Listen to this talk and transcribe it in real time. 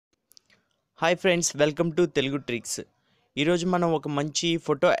Hi friends, welcome to Telugu tricks. ఈరోజు మనం ఒక మంచి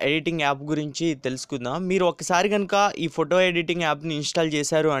ఫోటో ఎడిటింగ్ యాప్ గురించి తెలుసుకుందాం. మీరు ఒకసారి కనుక ఈ ఫోటో ఎడిటింగ్ యాప్ని ఇన్స్టాల్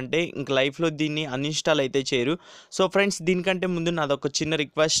చేశారు అంటే ఇంక లైఫ్లో దీన్ని అన్ఇన్స్టాల్ అయితే చేయరు. సో ఫ్రెండ్స్, దీనికంటే ముందు నాదొక చిన్న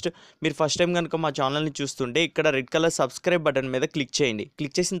రిక్వెస్ట్. మీరు ఫస్ట్ టైం కనుక మా ఛానల్ని చూస్తుంటే ఇక్కడ రెడ్ కలర్ సబ్స్క్రైబ్ బటన్ మీద క్లిక్ చేయండి.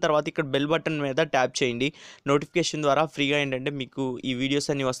 క్లిక్ చేసిన తర్వాత ఇక్కడ బెల్ బటన్ మీద ట్యాప్ చేయండి. నోటిఫికేషన్ ద్వారా ఫ్రీగా ఏంటంటే మీకు ఈ వీడియోస్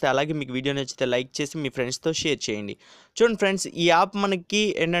అన్నీ వస్తాయి. అలాగే మీకు వీడియో నచ్చితే లైక్ చేసి మీ ఫ్రెండ్స్తో షేర్ చేయండి. చూడండి ఫ్రెండ్స్, ఈ యాప్ మనకి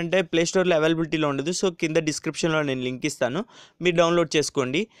ఏంటంటే ప్లే స్టోర్లో అవైలబిలిటీలో ఉండదు. సో కింద డిస్క్రిప్షన్లో నేను లింక్ ఇస్తాను, మీరు డౌన్లోడ్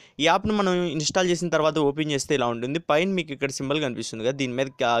చేసుకోండి. ఈ యాప్ను మనం ఇన్స్టాల్ చేసిన తర్వాత ఓపెన్ చేస్తే ఇలా ఉంటుంది. పైన మీకు ఇక్కడ సింబల్ కనిపిస్తుంది కదా, దీని మీద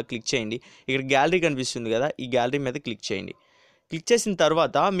క్లిక్ చేయండి. ఇక్కడ గ్యాలరీ కనిపిస్తుంది కదా, ఈ గ్యాలరీ మీద క్లిక్ చేయండి. క్లిక్ చేసిన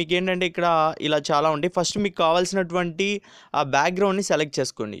తర్వాత మీకు ఏంటంటే ఇక్కడ ఇలా చాలా ఉంటాయి. ఫస్ట్ మీకు కావాల్సినటువంటి ఆ బ్యాక్గ్రౌండ్ని సెలెక్ట్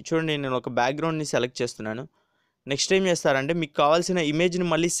చేసుకోండి. చూడండి, నేను ఒక బ్యాక్గ్రౌండ్ని సెలెక్ట్ చేస్తున్నాను. నెక్స్ట్ ఏం చేస్తారంటే మీకు కావాల్సిన ఇమేజ్ని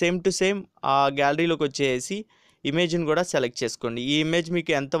మళ్ళీ సేమ్ టు సేమ్ ఆ గ్యాలరీలోకి వచ్చేసి ఇమేజ్ని కూడా సెలెక్ట్ చేసుకోండి. ఈ ఇమేజ్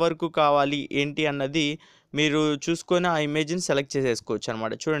మీకు ఎంతవరకు కావాలి ఏంటి అన్నది మీరు చూసుకొని ఆ ఇమేజ్ని సెలెక్ట్ చేసేసుకోవచ్చు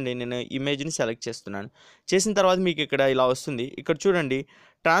అనమాట. చూడండి, నేను ఇమేజ్ని సెలెక్ట్ చేస్తున్నాను. చేసిన తర్వాత మీకు ఇక్కడ ఇలా వస్తుంది. ఇక్కడ చూడండి,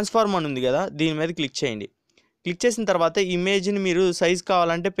 ట్రాన్స్ఫార్మ్ అని ఉంది కదా, దీని మీద క్లిక్ చేయండి. క్లిక్ చేసిన తర్వాత ఇమేజ్ని మీరు సైజ్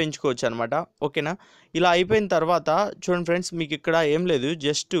కావాలంటే పెంచుకోవచ్చు అనమాట. ఓకేనా? ఇలా అయిపోయిన తర్వాత చూడండి ఫ్రెండ్స్, మీకు ఇక్కడ ఏం లేదు,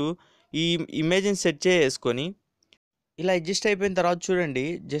 జస్ట్ ఈ ఇమేజ్ని సెట్ చేసుకొని ఇలా అడ్జస్ట్ అయిపోయిన తర్వాత చూడండి,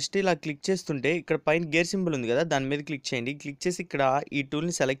 జస్ట్ ఇలా క్లిక్ చేస్తుంటే ఇక్కడ పైన గేర్ సింబల్ ఉంది కదా, దాని మీద క్లిక్ చేయండి. క్లిక్ చేసి ఇక్కడ ఈ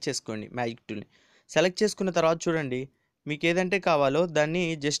టూల్ని సెలెక్ట్ చేసుకోండి, మ్యాజిక్ టూల్ని. సెలెక్ట్ చేసుకున్న తర్వాత చూడండి, మీకు ఏదంటే కావాలో దాన్ని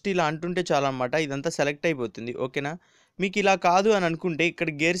జస్ట్ ఇలా అంటుంటే చాలన్నమాట, ఇదంతా సెలెక్ట్ అయిపోతుంది. ఓకేనా? మీకు ఇలా కాదు అని అనుకుంటే ఇక్కడ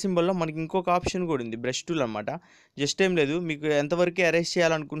గేర్ సింబల్లో మనకి ఇంకొక ఆప్షన్ కూడా ఉంది, బ్రష్ టూల్ అనమాట. జస్ట్ ఏం లేదు, మీకు ఎంతవరకు ఎరేస్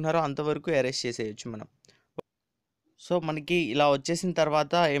చేయాలనుకుంటున్నారో అంతవరకు ఎరేస్ చేసేయచ్చు మనం. సో మనకి ఇలా వచ్చేసిన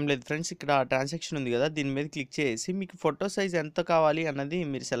తర్వాత ఏం లేదు ఫ్రెండ్స్, ఇక్కడ ట్రాన్సాక్షన్ ఉంది కదా, దీని మీద క్లిక్ చేసి మీకు ఫోటో సైజ్ ఎంత కావాలి అన్నది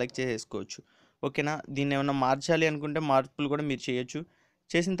మీరు సెలెక్ట్ చేసేసుకోవచ్చు. ఓకేనా? దీన్ని ఏమన్నా మార్చాలి అనుకుంటే మార్పులు కూడా మీరు చేయొచ్చు.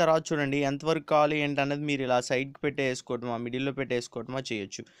 చేసిన తర్వాత చూడండి, ఎంతవరకు కావాలి ఏంటన్నది మీరు ఇలా సైడ్కి పెట్టేసుకోవటమా, మిడిల్లో పెట్టేసుకోవటమా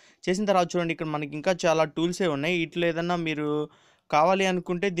చేయొచ్చు. చేసిన తర్వాత చూడండి, ఇక్కడ మనకి ఇంకా చాలా టూల్సే ఉన్నాయి. ఇట్లా ఏదన్నా మీరు కావాలి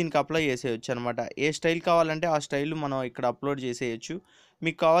అనుకుంటే దీనికి అప్లై చేసేయచ్చు అనమాట. ఏ స్టైల్ కావాలంటే ఆ స్టైల్ మనం ఇక్కడ అప్లోడ్ చేసేయచ్చు.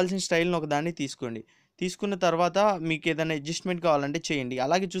 మీకు కావాల్సిన స్టైల్ని ఒక దాన్ని తీసుకోండి. తీసుకున్న తర్వాత మీకు ఏదైనా అడ్జస్ట్మెంట్ కావాలంటే చేయండి.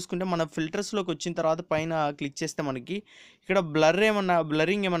 అలాగే చూసుకుంటే మన ఫిల్టర్స్లోకి వచ్చిన తర్వాత పైన క్లిక్ చేస్తే మనకి ఇక్కడ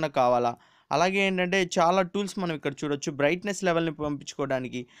బ్లరింగ్ ఏమన్నా కావాలా, అలాగే ఏంటంటే చాలా టూల్స్ మనం ఇక్కడ చూడొచ్చు. బ్రైట్నెస్ లెవెల్ని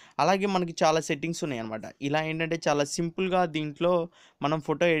పంపించుకోవడానికి అలాగే మనకి చాలా సెట్టింగ్స్ ఉన్నాయి అనమాట. ఇలా ఏంటంటే చాలా సింపుల్గా దీంట్లో మనం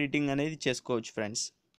ఫోటో ఎడిటింగ్ అనేది చేసుకోవచ్చు ఫ్రెండ్స్.